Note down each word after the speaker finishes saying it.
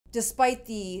Despite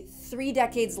the 3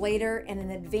 decades later and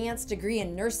an advanced degree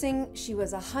in nursing, she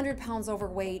was 100 pounds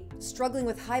overweight, struggling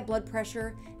with high blood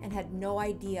pressure, and had no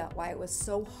idea why it was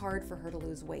so hard for her to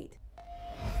lose weight.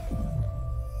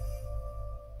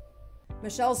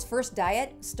 Michelle's first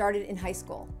diet started in high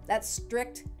school. That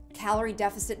strict calorie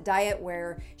deficit diet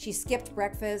where she skipped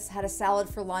breakfast, had a salad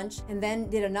for lunch, and then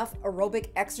did enough aerobic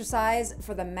exercise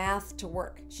for the math to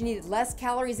work. She needed less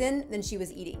calories in than she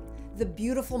was eating. The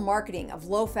beautiful marketing of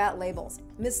low-fat labels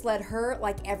misled her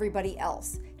like everybody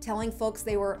else, telling folks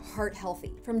they were heart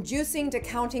healthy. From juicing to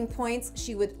counting points,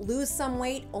 she would lose some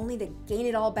weight only to gain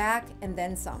it all back and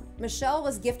then some. Michelle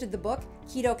was gifted the book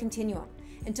Keto Continuum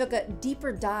and took a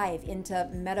deeper dive into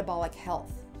metabolic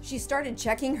health. She started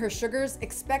checking her sugars,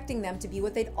 expecting them to be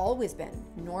what they'd always been,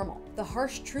 normal. The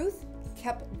harsh truth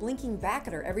kept blinking back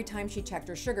at her every time she checked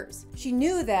her sugars. She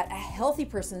knew that a healthy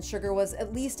person's sugar was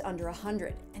at least under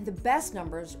 100, and the best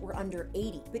numbers were under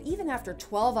 80. But even after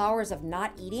 12 hours of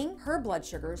not eating, her blood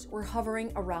sugars were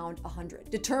hovering around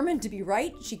 100. Determined to be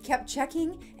right, she kept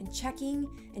checking and checking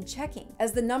and checking.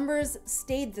 As the numbers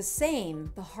stayed the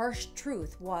same, the harsh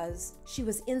truth was she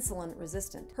was insulin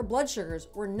resistant. Her blood sugars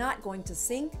were not going to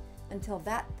sink until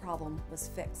that problem was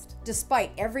fixed.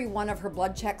 Despite every one of her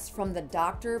blood checks from the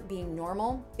doctor being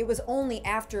normal, it was only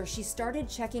after she started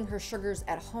checking her sugars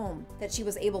at home that she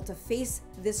was able to face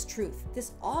this truth,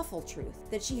 this awful truth,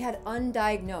 that she had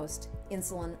undiagnosed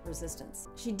insulin resistance.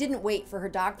 She didn't wait for her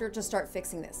doctor to start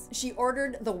fixing this. She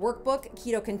ordered the workbook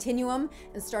Keto Continuum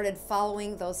and started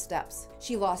following those steps.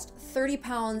 She lost 30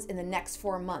 pounds in the next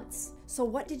 4 months. So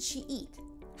what did she eat?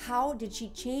 How did she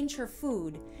change her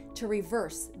food to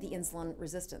reverse the insulin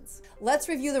resistance? Let's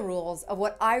review the rules of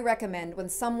what I recommend when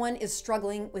someone is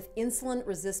struggling with insulin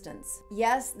resistance.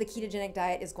 Yes, the ketogenic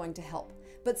diet is going to help,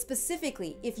 but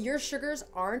specifically, if your sugars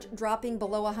aren't dropping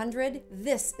below 100,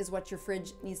 this is what your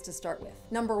fridge needs to start with.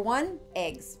 Number 1,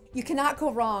 eggs. You cannot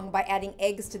go wrong by adding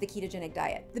eggs to the ketogenic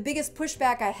diet. The biggest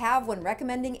pushback I have when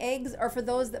recommending eggs are for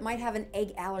those that might have an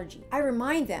egg allergy. I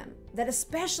remind them that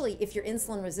especially if you're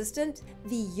insulin resistant,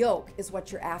 the yolk is what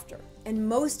you're after. And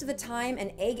most of the time,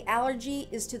 an egg allergy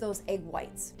is to those egg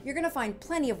whites. You're gonna find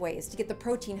plenty of ways to get the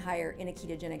protein higher in a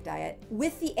ketogenic diet.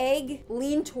 With the egg,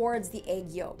 lean towards the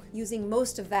egg yolk, using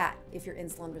most of that if you're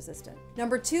insulin resistant.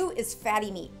 Number 2 is fatty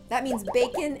meat. That means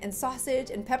bacon and sausage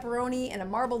and pepperoni and a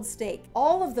marbled steak.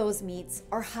 All of those meats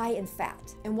are high in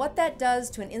fat. And what that does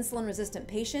to an insulin resistant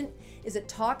patient is it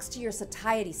talks to your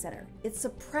satiety center. It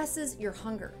suppresses your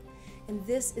hunger. And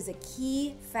this is a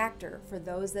key factor for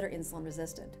those that are insulin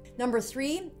resistant. Number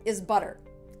 3 is butter.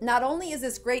 Not only is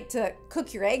this great to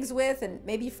cook your eggs with and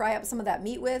maybe fry up some of that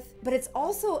meat with, but it's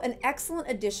also an excellent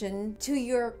addition to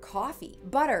your coffee.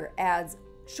 Butter adds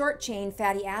short-chain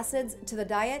fatty acids to the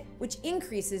diet, which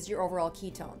increases your overall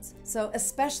ketones. So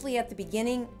especially at the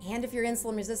beginning, and if you're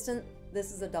insulin resistant,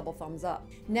 this is a double thumbs up.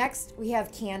 Next, we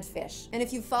have canned fish. And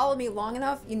if you've followed me long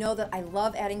enough, you know that I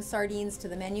love adding sardines to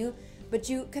the menu, but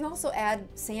you can also add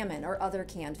salmon or other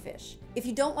canned fish. If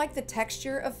you don't like the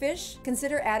texture of fish,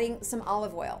 consider adding some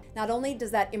olive oil. Not only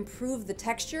does that improve the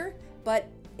texture, but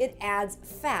it adds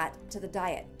fat to the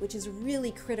diet, which is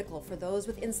really critical for those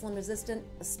with insulin resistant,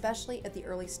 especially at the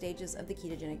early stages of the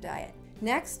ketogenic diet.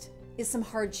 Next is some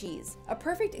hard cheese. A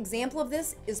perfect example of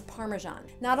this is Parmesan.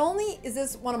 Not only is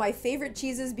this one of my favorite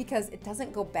cheeses because it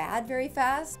doesn't go bad very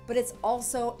fast, but it's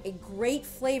also a great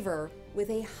flavor with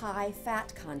a high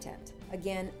fat content.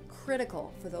 Again,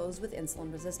 critical for those with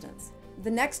insulin resistance.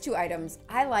 The next 2 items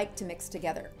I like to mix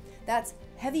together. That's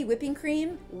heavy whipping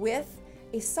cream with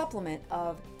a supplement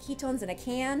of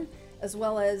Ketones-In-A-Can, as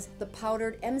well as the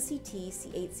powdered MCT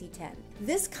C8-C10.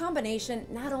 This combination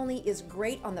not only is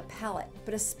great on the palate,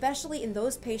 but especially in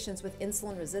those patients with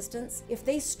insulin resistance, if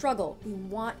they struggle, we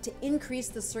want to increase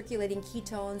the circulating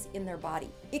ketones in their body.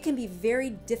 It can be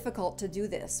very difficult to do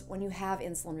this when you have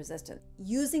insulin resistance.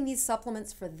 Using these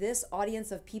supplements for this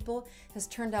audience of people has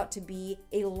turned out to be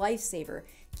a lifesaver,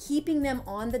 keeping them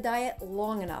on the diet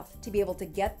long enough to be able to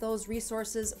get those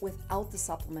resources without the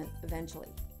supplement eventually.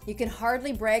 You can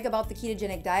hardly brag about the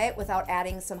ketogenic diet without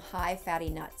adding some high fatty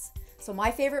nuts. So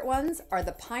my favorite ones are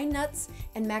the pine nuts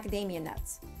and macadamia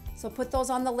nuts. So put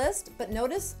those on the list, but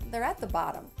notice they're at the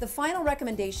bottom. The final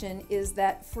recommendation is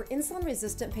that for insulin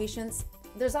resistant patients,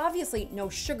 there's obviously no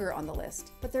sugar on the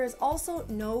list, but there is also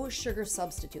no sugar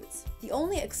substitutes. The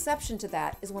only exception to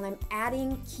that is when I'm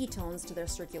adding ketones to their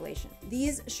circulation.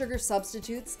 These sugar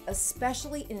substitutes,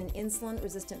 especially in an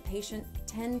insulin-resistant patient,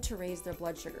 tend to raise their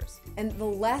blood sugars. And the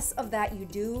less of that you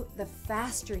do, the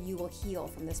faster you will heal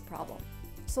from this problem.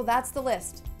 So that's the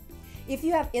list. If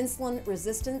you have insulin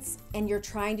resistance and you're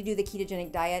trying to do the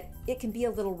ketogenic diet, it can be a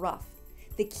little rough.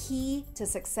 The key to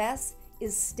success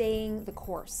is staying the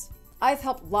course. I've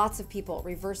helped lots of people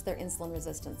reverse their insulin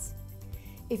resistance.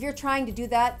 If you're trying to do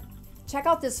that, check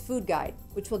out this food guide,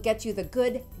 which will get you the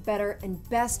good, better, and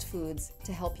best foods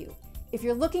to help you. If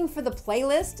you're looking for the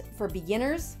playlist for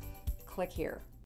beginners, click here.